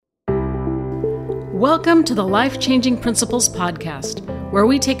Welcome to the Life-Changing Principles podcast, where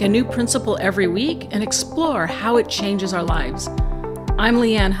we take a new principle every week and explore how it changes our lives. I'm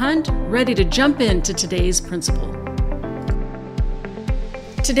Leanne Hunt, ready to jump into today's principle.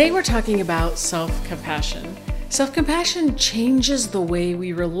 Today we're talking about self-compassion. Self-compassion changes the way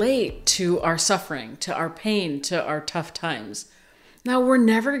we relate to our suffering, to our pain, to our tough times. Now, we're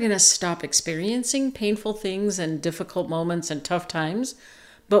never going to stop experiencing painful things and difficult moments and tough times,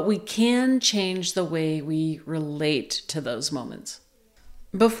 but we can change the way we relate to those moments.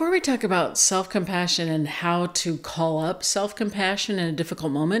 Before we talk about self-compassion and how to call up self-compassion in a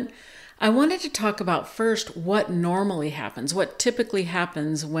difficult moment, I wanted to talk about first what normally happens, what typically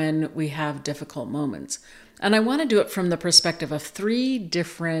happens when we have difficult moments. And I want to do it from the perspective of 3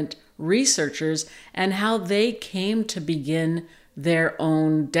 different researchers and how they came to begin their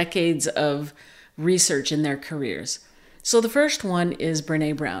own decades of research in their careers. So the first one is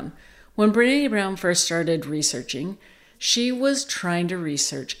Brené Brown. When Brené Brown first started researching, she was trying to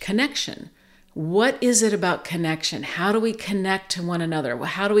research connection. What is it about connection? How do we connect to one another?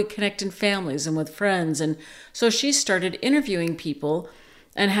 How do we connect in families and with friends? And so she started interviewing people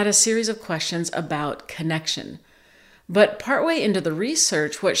and had a series of questions about connection. But partway into the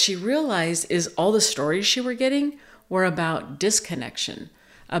research, what she realized is all the stories she were getting were about disconnection,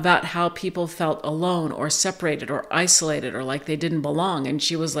 about how people felt alone or separated or isolated or like they didn't belong. And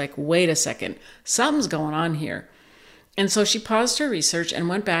she was like, wait a second, something's going on here. And so she paused her research and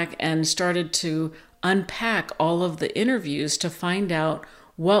went back and started to unpack all of the interviews to find out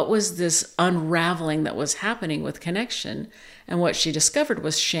what was this unraveling that was happening with connection. And what she discovered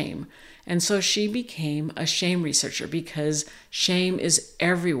was shame. And so she became a shame researcher because shame is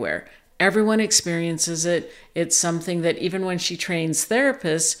everywhere. Everyone experiences it. It's something that even when she trains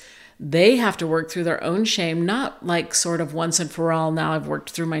therapists, they have to work through their own shame, not like sort of once and for all, now I've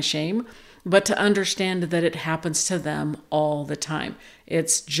worked through my shame, but to understand that it happens to them all the time.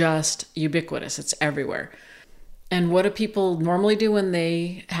 It's just ubiquitous. It's everywhere. And what do people normally do when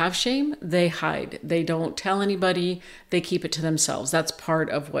they have shame? They hide. They don't tell anybody. They keep it to themselves. That's part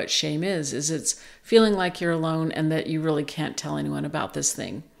of what shame is it's feeling like you're alone and that you really can't tell anyone about this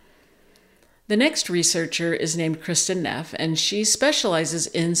thing. The next researcher is named Kristin Neff, and she specializes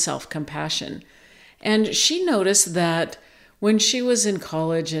in self-compassion. And she noticed that when she was in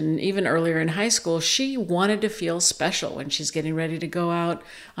college and even earlier in high school, she wanted to feel special. When she's getting ready to go out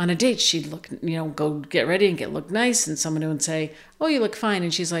on a date, she'd go get ready and look nice, and someone would say, "Oh, you look fine."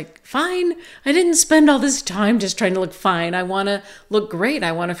 And she's like, "Fine? I didn't spend all this time just trying to look fine. I want to look great.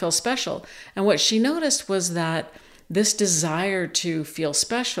 I want to feel special." And what she noticed was that this desire to feel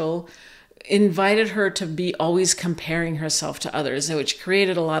special invited her to be always comparing herself to others, which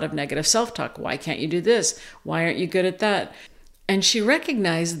created a lot of negative self-talk. Why can't you do this? Why aren't you good at that? And she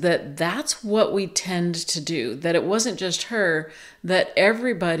recognized that that's what we tend to do, that it wasn't just her, that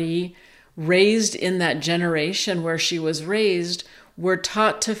everybody raised in that generation where she was raised were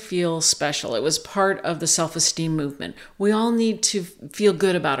taught to feel special. It was part of the self-esteem movement. We all need to feel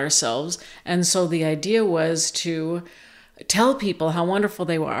good about ourselves. And so the idea was to tell people how wonderful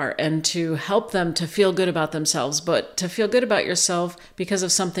they are and to help them to feel good about themselves. But to feel good about yourself because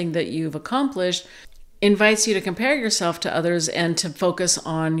of something that you've accomplished invites you to compare yourself to others and to focus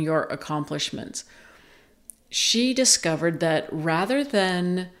on your accomplishments. She discovered that rather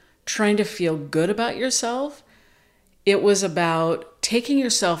than trying to feel good about yourself, it was about taking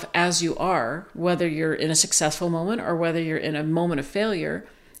yourself as you are, whether you're in a successful moment or whether you're in a moment of failure,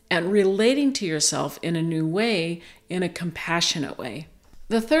 and relating to yourself in a new way, in a compassionate way.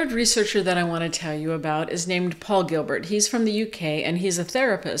 The third researcher that I want to tell you about is named Paul Gilbert. He's from the UK and he's a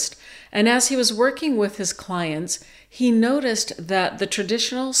therapist. And as he was working with his clients, he noticed that the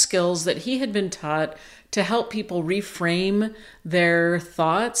traditional skills that he had been taught to help people reframe their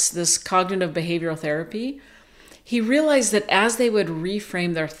thoughts, this cognitive behavioral therapy, he realized that as they would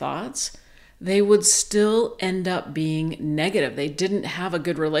reframe their thoughts, they would still end up being negative. They didn't have a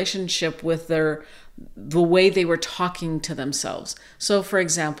good relationship with the way they were talking to themselves. So for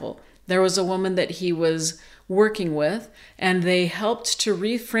example, there was a woman that he was working with and they helped to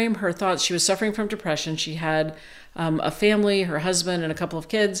reframe her thoughts. She was suffering from depression. She had a family, her husband, and a couple of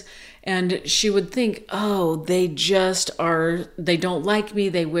kids. And she would think, oh, they don't like me.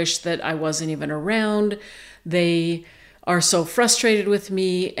 They wish that I wasn't even around. They are so frustrated with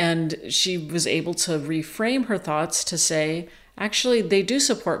me. And she was able to reframe her thoughts to say, actually, they do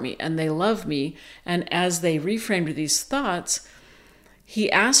support me and they love me. And as they reframed these thoughts,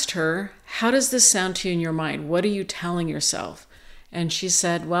 he asked her, how does this sound to you in your mind? What are you telling yourself? And she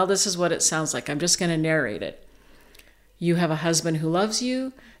said, well, this is what it sounds like. I'm just going to narrate it. You have a husband who loves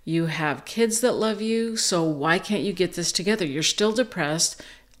you. You have kids that love you. So why can't you get this together? You're still depressed.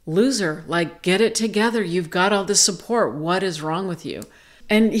 Loser, like, get it together. You've got all this support. What is wrong with you?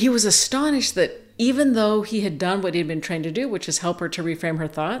 And he was astonished that even though he had done what he'd been trained to do, which is help her to reframe her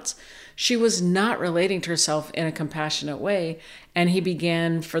thoughts, she was not relating to herself in a compassionate way. And he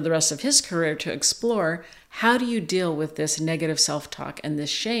began for the rest of his career to explore, how do you deal with this negative self-talk and this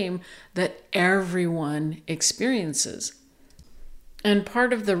shame that everyone experiences? And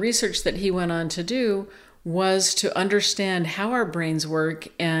part of the research that he went on to do was to understand how our brains work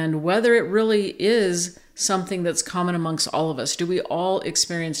and whether it really is something that's common amongst all of us. Do we all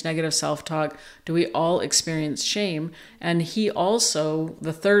experience negative self-talk? Do we all experience shame? And he also,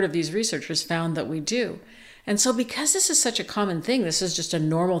 the third of these researchers, found that we do. And so because this is such a common thing, this is just a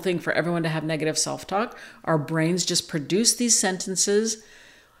normal thing for everyone to have negative self-talk, our brains just produce these sentences.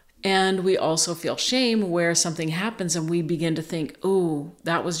 And we also feel shame where something happens and we begin to think, oh,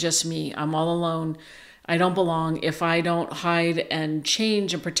 that was just me. I'm all alone. I don't belong. If I don't hide and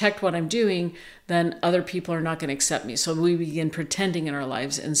change and protect what I'm doing, then other people are not going to accept me. So we begin pretending in our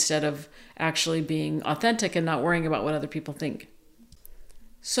lives instead of actually being authentic and not worrying about what other people think.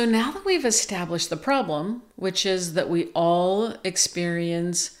 So now that we've established the problem, which is that we all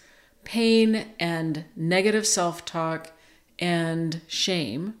experience pain and negative self-talk and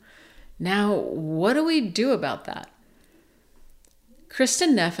shame, now what do we do about that?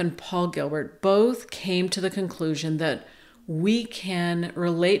 Kristin Neff and Paul Gilbert both came to the conclusion that we can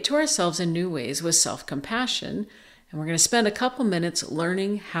relate to ourselves in new ways with self-compassion, and we're going to spend a couple minutes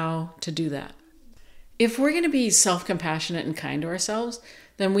learning how to do that. If we're going to be self-compassionate and kind to ourselves,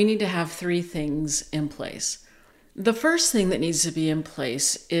 then we need to have three things in place. The first thing that needs to be in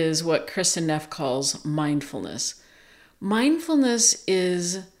place is what Kristin Neff calls mindfulness. Mindfulness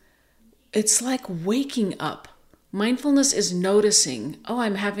it's like waking up. Mindfulness is noticing, oh,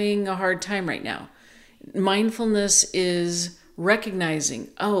 I'm having a hard time right now. Mindfulness is recognizing,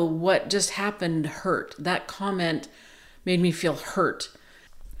 oh, what just happened hurt. That comment made me feel hurt.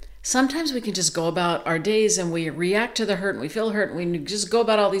 Sometimes we can just go about our days and we react to the hurt and we feel hurt and we just go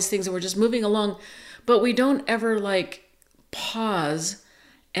about all these things and we're just moving along, but we don't ever pause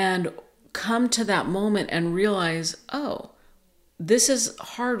and come to that moment and realize, oh, this is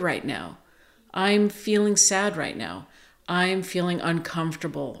hard right now. I'm feeling sad right now. I'm feeling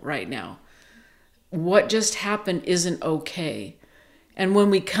uncomfortable right now. What just happened isn't okay. And when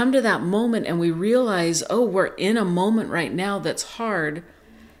we come to that moment and we realize, oh, we're in a moment right now that's hard,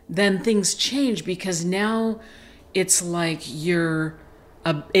 then things change because now it's like you're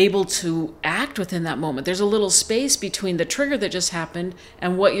able to act within that moment. There's a little space between the trigger that just happened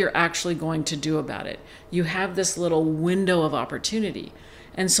and what you're actually going to do about it. You have this little window of opportunity.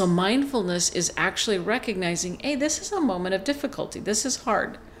 And so mindfulness is actually recognizing, hey, this is a moment of difficulty. This is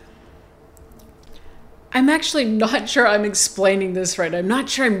hard. I'm actually not sure I'm explaining this right. I'm not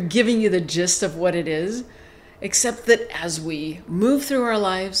sure I'm giving you the gist of what it is, except that as we move through our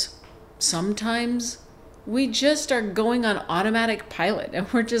lives, sometimes we just are going on automatic pilot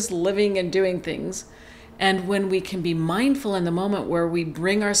and we're just living and doing things. And when we can be mindful in the moment where we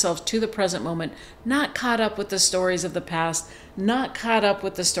bring ourselves to the present moment, not caught up with the stories of the past, not caught up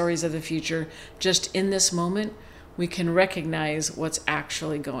with the stories of the future, just in this moment, we can recognize what's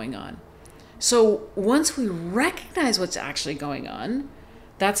actually going on. So once we recognize what's actually going on,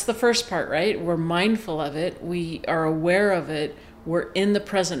 that's the first part, right? We're mindful of it. We are aware of it. We're in the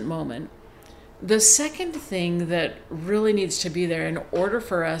present moment. The second thing that really needs to be there in order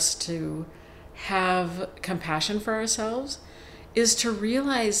for us to have compassion for ourselves is to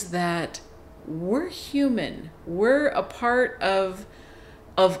realize that we're human. We're a part of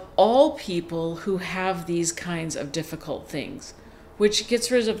all people who have these kinds of difficult things, which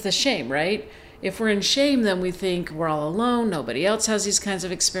gets rid of the shame, right? If we're in shame, then we think we're all alone. Nobody else has these kinds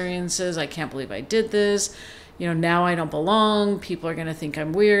of experiences. I can't believe I did this. Now I don't belong. People are going to think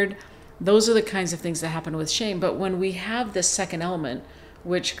I'm weird. Those are the kinds of things that happen with shame. But when we have this second element,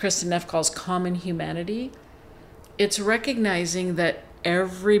 which Kristin Neff calls common humanity, it's recognizing that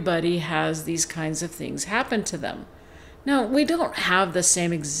everybody has these kinds of things happen to them. Now, we don't have the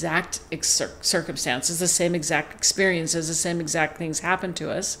same exact circumstances, the same exact experiences, the same exact things happen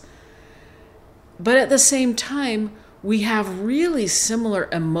to us. But at the same time, we have really similar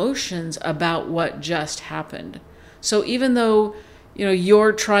emotions about what just happened. So even though,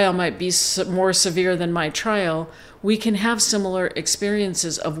 your trial might be more severe than my trial, we can have similar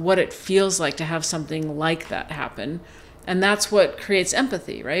experiences of what it feels like to have something like that happen. And that's what creates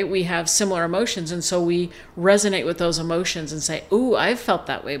empathy, right? We have similar emotions, and so we resonate with those emotions and say, ooh, I've felt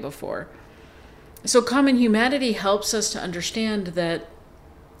that way before. So common humanity helps us to understand that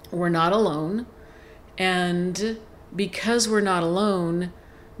we're not alone. And because we're not alone,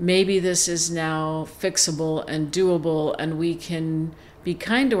 maybe this is now fixable and doable, and we can be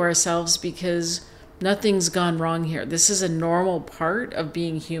kind to ourselves because nothing's gone wrong here. This is a normal part of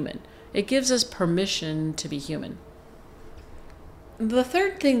being human. It gives us permission to be human. The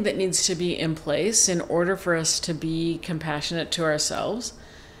third thing that needs to be in place in order for us to be compassionate to ourselves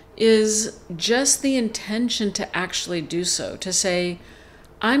is just the intention to actually do so, to say,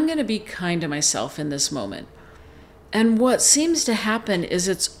 I'm going to be kind to myself in this moment. And what seems to happen is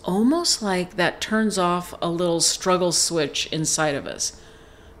it's almost like that turns off a little struggle switch inside of us.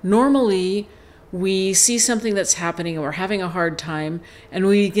 Normally, we see something that's happening and we're having a hard time, and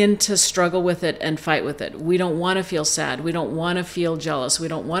we begin to struggle with it and fight with it. We don't want to feel sad. We don't want to feel jealous. We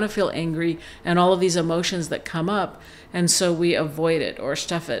don't want to feel angry and all of these emotions that come up. And so we avoid it or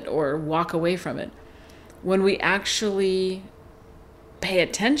stuff it or walk away from it. When we actually pay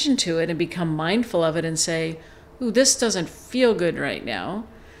attention to it and become mindful of it and say, ooh, this doesn't feel good right now,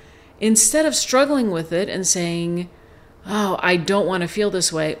 instead of struggling with it and saying, oh, I don't want to feel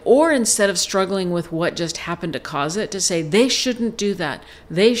this way, or instead of struggling with what just happened to cause it, to say, they shouldn't do that,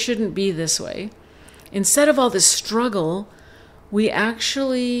 they shouldn't be this way. Instead of all this struggle, we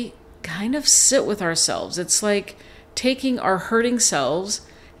actually kind of sit with ourselves. It's like taking our hurting selves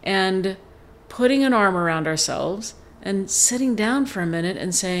and putting an arm around ourselves and sitting down for a minute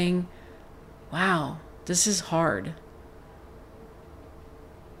and saying, wow, this is hard.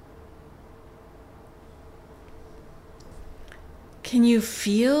 Can you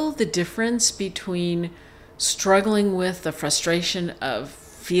feel the difference between struggling with the frustration of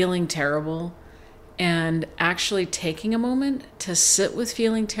feeling terrible and actually taking a moment to sit with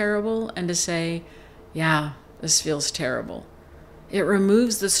feeling terrible and to say, yeah, this feels terrible? It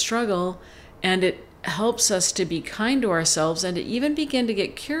removes the struggle, and it helps us to be kind to ourselves and to even begin to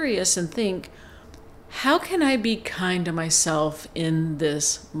get curious and think, how can I be kind to myself in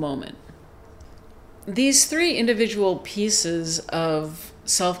this moment? These three individual pieces of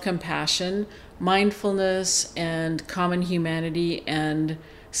self-compassion, mindfulness, and common humanity, and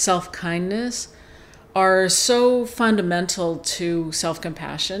self-kindness are so fundamental to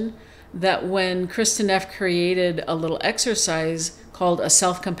self-compassion that when Kristin Neff created a little exercise called a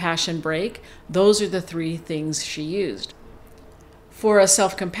self-compassion break, those are the three things she used. For a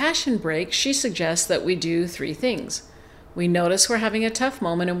self-compassion break, she suggests that we do three things. We notice we're having a tough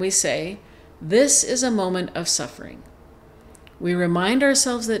moment and we say, this is a moment of suffering. We remind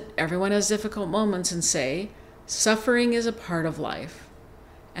ourselves that everyone has difficult moments and say, suffering is a part of life.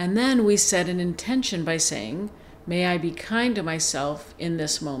 And then we set an intention by saying, may I be kind to myself in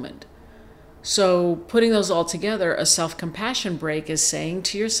this moment. So putting those all together, a self-compassion break is saying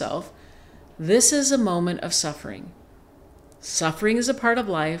to yourself, this is a moment of suffering. Suffering is a part of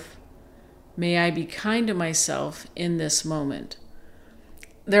life. May I be kind to myself in this moment.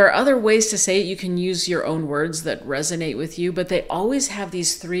 There are other ways to say it. You can use your own words that resonate with you, but they always have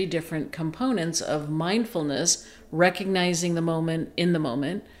these three different components of mindfulness, recognizing the moment in the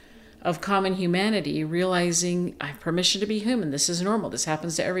moment, of common humanity, realizing I have permission to be human. This is normal. This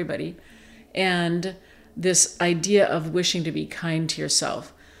happens to everybody. And this idea of wishing to be kind to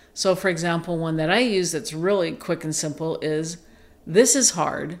yourself. So, for example, one that I use that's really quick and simple is, this is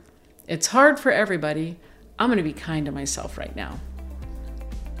hard. It's hard for everybody. I'm going to be kind to myself right now.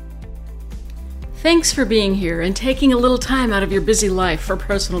 Thanks for being here and taking a little time out of your busy life for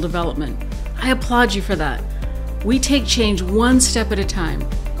personal development. I applaud you for that. We take change one step at a time.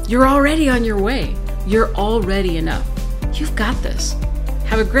 You're already on your way. You're already enough. You've got this.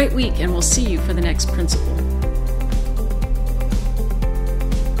 Have a great week, and we'll see you for the next principle.